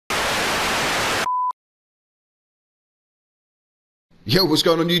Yo, what's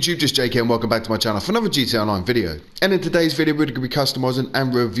going on YouTube? Just JK and welcome back to my channel for another GTA Online video. And in today's video we're going to be customizing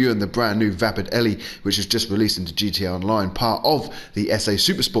and reviewing the brand new Vapid Ellie, which was just released into GTA Online, part of the SA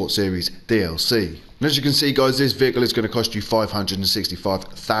Supersport series DLC. And as you can see guys, this vehicle is going to cost you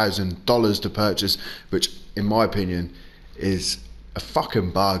 $565,000 to purchase, which in my opinion is a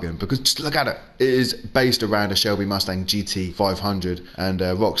fucking bargain, because just look at it. It is based around a Shelby Mustang GT 500, and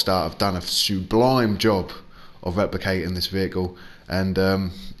Rockstar have done a sublime job of replicating this vehicle. And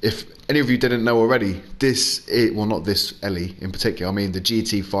if any of you didn't know already, well, not this Ellie in particular, I mean the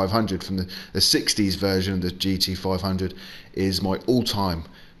GT 500 from the 60s version of the GT 500 is my all-time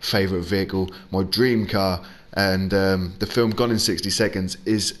favourite vehicle, my dream car. And the film Gone in 60 Seconds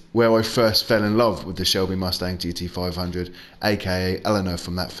is where I first fell in love with the Shelby Mustang GT 500, aka Eleanor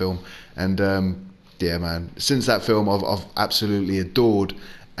from that film. And yeah man, since that film I've absolutely adored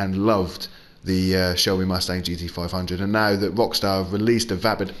and loved the Shelby Mustang GT 500, and now that Rockstar have released a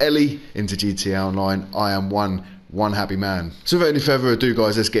Vapid Ellie into GTA Online, I am one happy man. So without any further ado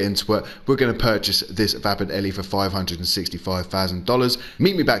guys, let's get into it. We're going to purchase this Vapid Ellie for $565,000.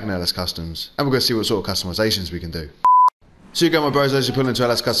 Meet me back in LS Customs and we're going to see what sort of customizations we can do. So you go my bros, as you pull into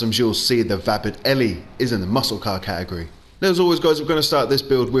LS Customs you'll see the Vapid Ellie is in the muscle car category. Now as always guys, we're going to start this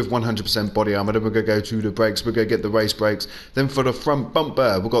build with 100% body armor, then we're going to go to the brakes, we're going to get the race brakes, then for the front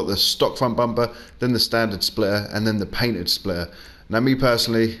bumper we've got the stock front bumper, then the standard splitter, and then the painted splitter. Now me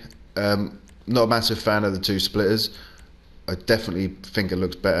personally, not a massive fan of the two splitters. I definitely think it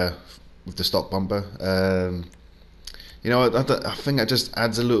looks better with the stock bumper. You know, I think it just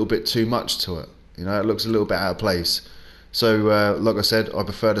adds a little bit too much to it. You know, it looks a little bit out of place. So like I said, I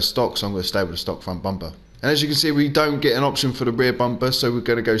prefer the stock, so I'm going to stay with the stock front bumper. And as you can see, we don't get an option for the rear bumper, so we're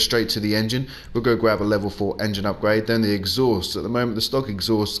going to go straight to the engine. We'll go grab a level 4 engine upgrade, then the exhaust. At the moment the stock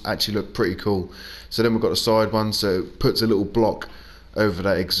exhausts actually look pretty cool. So then we've got the side one, so it puts a little block over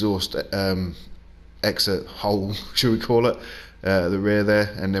that exhaust exit hole, should we call it, the rear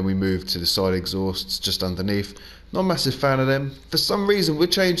there, and then we move to the side exhausts just underneath. Not a massive fan of them. For some reason we're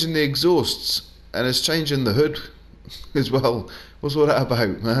changing the exhausts, and it's changing the hood as well. What's all that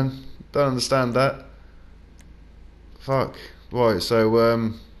about, man? Don't understand that. Fuck. Right, so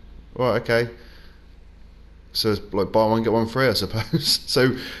right, okay. So it's like buy one get one free, I suppose.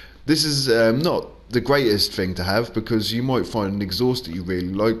 So this is not the greatest thing to have, because you might find an exhaust that you really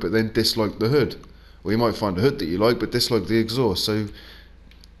like but then dislike the hood, or you might find a hood that you like but dislike the exhaust. So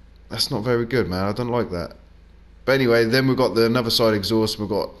that's not very good, man. I don't like that. But anyway, then we've got the another side exhaust. We've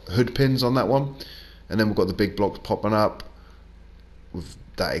got hood pins on that one, and then we've got the big blocks popping up with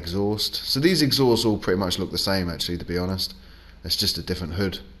that exhaust. So these exhausts all pretty much look the same actually, to be honest. It's just a different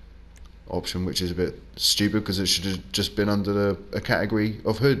hood option, which is a bit stupid because it should have just been under a category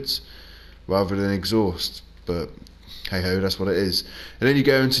of hoods rather than exhaust. But hey ho, that's what it is. And then you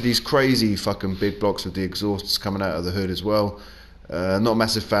go into these crazy fucking big blocks with the exhausts coming out of the hood as well. Not a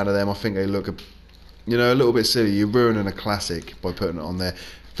massive fan of them. I think they look you know, a little bit silly. You're ruining a classic by putting it on there.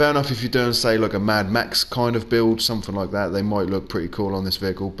 Fair enough if you're doing, say, like a Mad Max kind of build, something like that, they might look pretty cool on this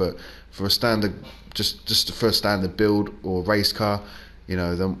vehicle, but for a standard, just for a standard build or race car, you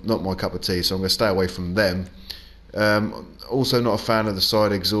know, they're not my cup of tea, so I'm going to stay away from them. Also not a fan of the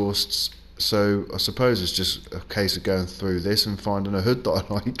side exhausts, so I suppose it's just a case of going through this and finding a hood that I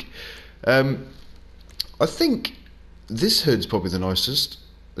like. I think this hood's probably the nicest.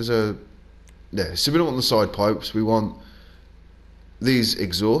 So we don't want the side pipes, we want these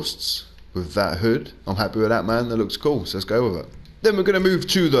exhausts with that hood. I'm happy with that, man. That looks cool, so let's go with it. Then we're going to move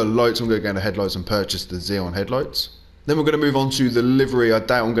to the lights. I'm going to go into headlights and purchase the Xeon headlights. Then we're going to move on to the livery. I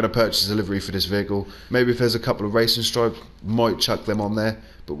doubt I'm going to purchase a livery for this vehicle. Maybe if there's a couple of racing stripes, might chuck them on there,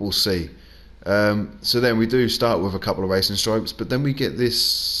 but we'll see. So then we do start with a couple of racing stripes, but then we get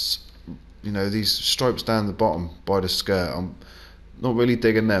this, you know, these stripes down the bottom by the skirt. I'm not really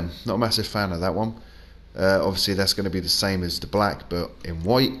digging them. Not a massive fan of that one. Obviously that's going to be the same as the black but in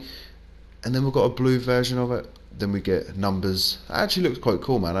white, and then we've got a blue version of it. Then we get numbers. It actually looks quite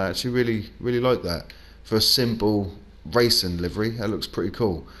cool, man. I actually really like that for a simple racing livery. That looks pretty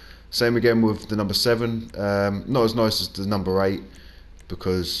cool. Same again with the number 7. Not as nice as the number 8,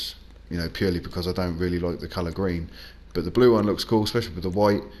 because, you know, purely because I don't really like the colour green, but the blue one looks cool, especially with the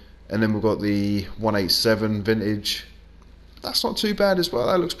white. And then we've got the 187 vintage. That's not too bad as well.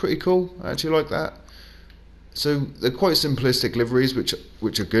 That looks pretty cool. I actually like that. So they're quite simplistic liveries, which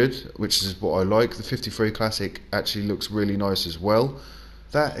are good, which is what I like. The 53 Classic actually looks really nice as well.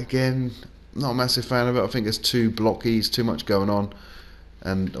 That again, not a massive fan of it. I think it's too blocky, it's too much going on,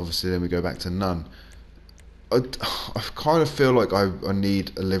 and obviously then we go back to none. I kind of feel like I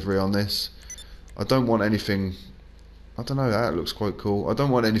need a livery on this. I don't want anything I don't know, that looks quite cool. I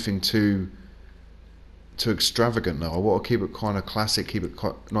don't want anything too extravagant though. I want to keep it kind of classic, keep it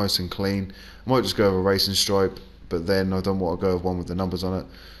quite nice and clean. I might just go with a racing stripe, but then I don't want to go with one with the numbers on it.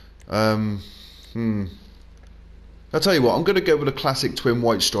 I'll tell you what, I'm going to go with a classic twin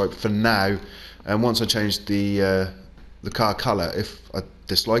white stripe for now, and once I change the car colour, if I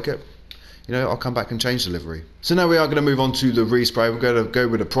dislike it, you know, I'll come back and change the livery. So now we are going to move on to the respray. We're going to go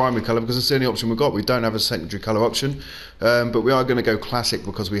with a primary colour because it's the only option we've got. We don't have a secondary colour option, but we are going to go classic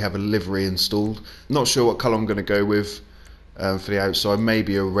because we have a livery installed. Not sure what colour I'm going to go with for the outside.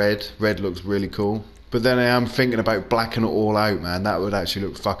 Maybe a red. Red looks really cool. But then I am thinking about blacking it all out, man. That would actually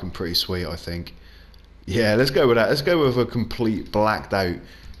look fucking pretty sweet, I think. Yeah, let's go with that. Let's go with a complete blacked out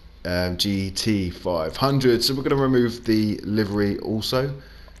GT 500. So we're going to remove the livery also.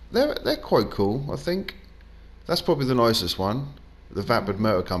 They're quite cool, I think. That's probably the nicest one. The Vapid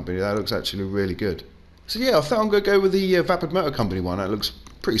Motor Company. That looks actually really good. So yeah, I think I'm going to go with the Vapid Motor Company one. That looks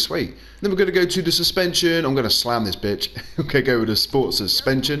pretty sweet. Then we're going to go to the suspension. I'm going to slam this bitch. We're going to go with the sport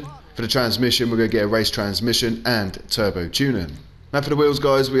suspension. For the transmission, we're going to get a race transmission and turbo tuning. Now for the wheels,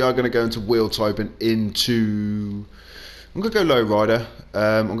 guys, we are going to go into wheel typing I'm going to go low rider.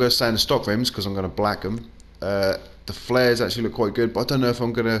 I'm going to stay in the stock rims because I'm going to black them. The flares actually look quite good, but I don't know if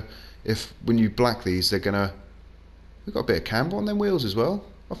I'm going to, when you black these, they're going to, we've got a bit of camber on them wheels as well.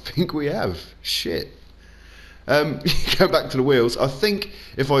 I think we have. Shit. Go back to the wheels. I think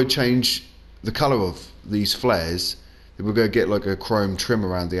if I change the colour of these flares, then we're going to get like a chrome trim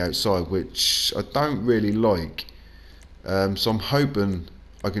around the outside, which I don't really like. So I'm hoping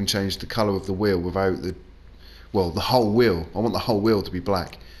I can change the colour of the wheel without the whole wheel. I want the whole wheel to be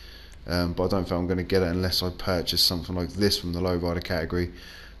black, but I don't think I'm going to get it unless I purchase something like this from the lowrider category.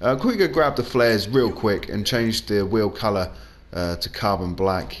 Quickly go grab the flares real quick and change the wheel colour to carbon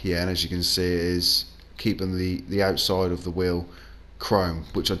black. Yeah, and as you can see, it is keeping the outside of the wheel chrome,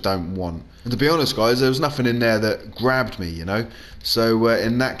 which I don't want. And to be honest, guys, there was nothing in there that grabbed me, you know. So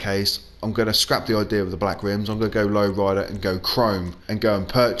in that case, I'm going to scrap the idea of the black rims. I'm going to go low rider and go chrome and go and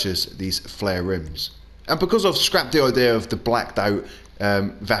purchase these flare rims. And because I've scrapped the idea of the blacked out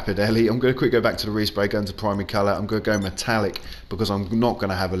Vapid Ellie, I'm going to quickly go back to the respray, go into primary colour. I'm going to go metallic because I'm not going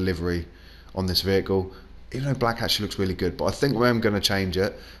to have a livery on this vehicle. Even though black actually looks really good, but I think I am going to change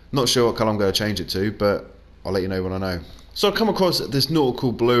it. Not sure what colour I'm going to change it to, but I'll let you know when I know. So I come across this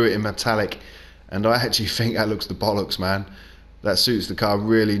nautical blue in metallic, and I actually think that looks the bollocks, man. That suits the car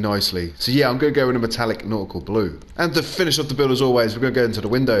really nicely. So yeah, I'm going to go in a metallic nautical blue. And to finish off the build, as always, we're going to go into the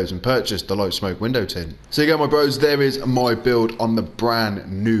windows and purchase the light smoke window tint. So you go, my bros, there is my build on the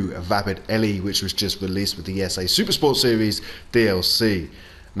brand new Vapid Ellie, which was just released with the SA Supersport Series DLC.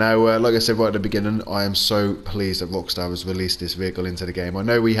 Now, like I said right at the beginning, I am so pleased that Rockstar has released this vehicle into the game. I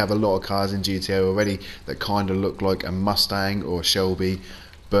know we have a lot of cars in GTA already that kind of look like a Mustang or a Shelby,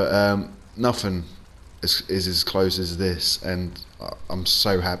 but nothing is as close as this, and I'm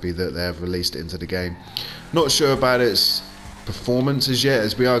so happy that they have released it into the game. Not sure about its performance as yet,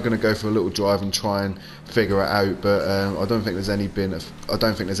 as we are going to go for a little drive and try and figure it out, but I don't think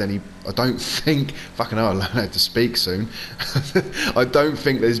fucking hell, I'll learn how to speak soon. I don't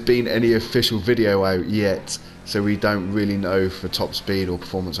think there's been any official video out yet, so we don't really know for top speed or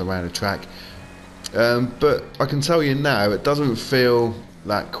performance around the track, but I can tell you now, it doesn't feel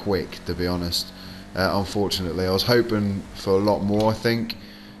that quick, to be honest. Unfortunately, I was hoping for a lot more, I think,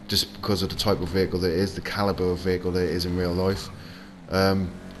 just because of the type of vehicle that it is, the caliber of vehicle that it is in real life.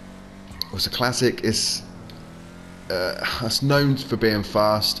 It's a classic. It's known for being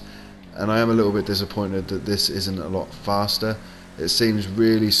fast, and I am a little bit disappointed that this isn't a lot faster. It seems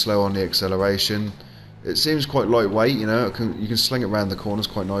really slow on the acceleration. It seems quite lightweight, you know. You can sling it around the corners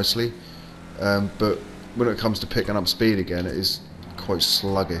quite nicely, but when it comes to picking up speed again, it is quite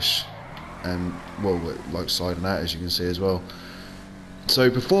sluggish. And well, like siding out, as you can see as well.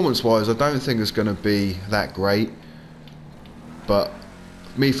 So performance wise, I don't think it's going to be that great, but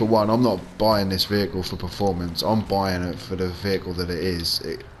me for one, I'm not buying this vehicle for performance. I'm buying it for the vehicle that it is,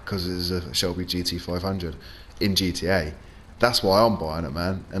 because it is a Shelby GT 500 in GTA. That's why I'm buying it,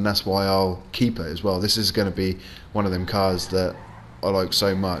 man, and that's why I'll keep it as well. This is going to be one of them cars that I like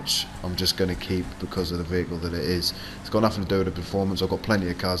so much, I'm just going to keep because of the vehicle that it is. It's got nothing to do with the performance. I've got plenty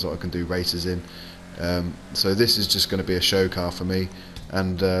of cars that I can do races in, so this is just going to be a show car for me.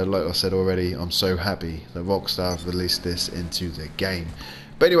 And like I said already, I'm so happy that Rockstar have released this into the game.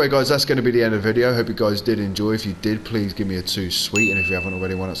 But anyway, guys, that's going to be the end of the video. I hope you guys did enjoy. If you did, please give me a 2 sweet, and if you haven't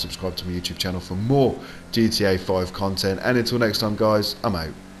already, why not subscribe to my YouTube channel for more GTA 5 content. And until next time, guys, I'm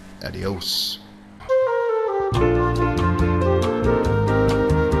out. Adios.